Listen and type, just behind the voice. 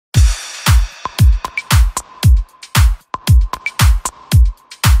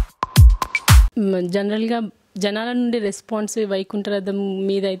జనరల్గా జనాల నుండి రెస్పాన్స్ వైకుంఠరథం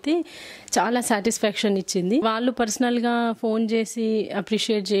మీద అయితే చాలా సాటిస్ఫాక్షన్ ఇచ్చింది. వాళ్ళు పర్సనల్గా ఫోన్ చేసి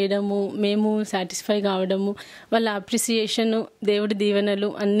అప్రిషియేట్ చేయడము, మేము సాటిస్ఫై కావడము, వాళ్ళ అప్రిసియేషన్, దేవుడి దీవెనలు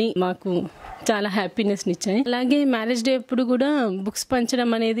అన్నీ మాకు చాలా హ్యాపీనెస్ ఇచ్చాయి. అలాగే మ్యారేజ్ డే అప్పుడు కూడా బుక్స్ పంచడం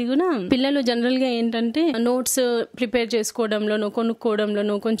అనేది కూడా పిల్లలు జనరల్గా ఏంటంటే నోట్స్ ప్రిపేర్ చేసుకోవడంలోనూ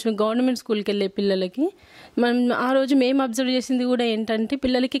కొనుక్కోవడంలోనూ కొంచెం గవర్నమెంట్ స్కూల్కి వెళ్ళే పిల్లలకి మనం ఆ రోజు మేము అబ్జర్వ్ చేసింది కూడా ఏంటంటే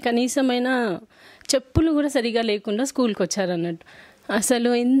పిల్లలకి కనీసమైన చెప్పులు కూడా సరిగా లేకుండా స్కూల్కి వచ్చారన్నట్టు. అసలు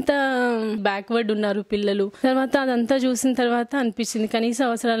ఎంత బ్యాక్వర్డ్ ఉన్నారు పిల్లలు. తర్వాత అదంతా చూసిన తర్వాత అనిపించింది కనీస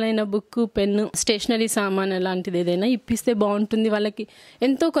అవసరాలైన బుక్, పెన్ను, స్టేషనరీ సామాన్ అలాంటిది ఏదైనా ఇప్పిస్తే బాగుంటుంది, వాళ్ళకి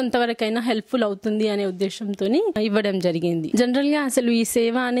ఎంతో కొంతవరకైనా హెల్ప్ఫుల్ అవుతుంది అనే ఉద్దేశంతో ఇవ్వడం జరిగింది. జనరల్గా అసలు ఈ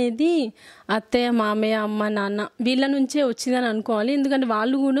సేవ అనేది అత్తయ్య, మామయ్య, అమ్మ, నాన్న వీళ్ళ నుంచే వచ్చిందని అనుకోవాలి. ఎందుకంటే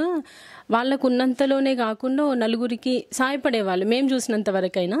వాళ్ళు కూడా వాళ్ళకు ఉన్నంతలోనే కాకుండా ఓ నలుగురికి సాయపడేవాళ్ళు. మేము చూసినంత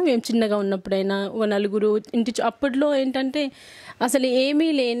వరకైనా, మేము చిన్నగా ఉన్నప్పుడైనా ఓ నలుగురు ఇంటి అప్పట్లో ఏంటంటే అసలు ఏమీ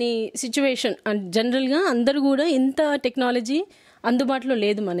లేని సిచ్యువేషన్. జనరల్గా అందరూ కూడా ఇంత టెక్నాలజీ అందుబాటులో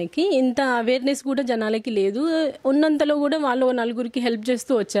లేదు, మనకి ఇంత అవేర్నెస్ కూడా జనాలకి లేదు. ఉన్నంతలో కూడా వాళ్ళు నలుగురికి హెల్ప్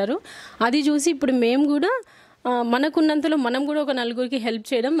చేస్తూ వచ్చారు. అది చూసి ఇప్పుడు మేము కూడా మనకున్నంతలో మనం కూడా ఒక నలుగురికి హెల్ప్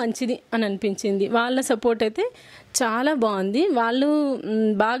చేయడం మంచిది అని అనిపించింది. వాళ్ళ సపోర్ట్ అయితే చాలా బాగుంది. వాళ్ళు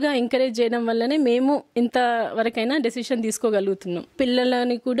బాగా ఎంకరేజ్ చేయడం వల్లనే మేము ఇంతవరకైనా డెసిషన్ తీసుకోగలుగుతున్నాం.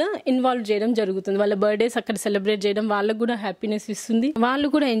 పిల్లలని కూడా ఇన్వాల్వ్ చేయడం జరుగుతుంది. వాళ్ళ బర్త్డేస్ అక్కడ సెలబ్రేట్ చేయడం వాళ్ళకు కూడా హ్యాపీనెస్ ఇస్తుంది. వాళ్ళు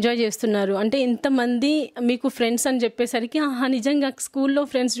కూడా ఎంజాయ్ చేస్తున్నారు. అంటే ఇంతమంది మీకు ఫ్రెండ్స్ అని చెప్పేసరికి నిజంగా స్కూల్లో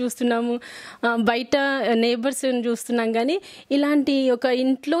ఫ్రెండ్స్ చూస్తున్నాము, బయట నేబర్స్ చూస్తున్నాం, కానీ ఇలాంటి ఒక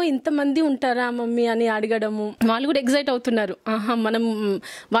ఇంట్లో ఇంతమంది ఉంటారా మమ్మీ అని అడగడము, వాళ్ళు కూడా ఎగ్జైట్ అవుతున్నారు. మనం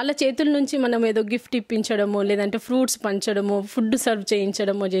వాళ్ళ చేతుల నుంచి మనం ఏదో గిఫ్ట్ ఇప్పించడమో, లేదంటే ఫ్రూట్స్ పంచడమో, ఫుడ్ సర్వ్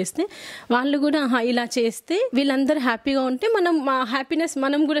చేయించడమో చేస్తే వాళ్ళు కూడా ఇలా చేస్తే వీళ్ళందరూ హ్యాపీగా ఉంటే మనం మా హ్యాపీనెస్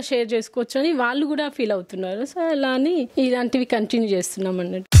మనం కూడా షేర్ చేసుకోవచ్చు అని వాళ్ళు కూడా ఫీల్ అవుతున్నారు. సో అలా అని ఇలాంటివి కంటిన్యూ చేస్తున్నాం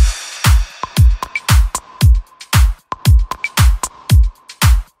అన్నట్టు.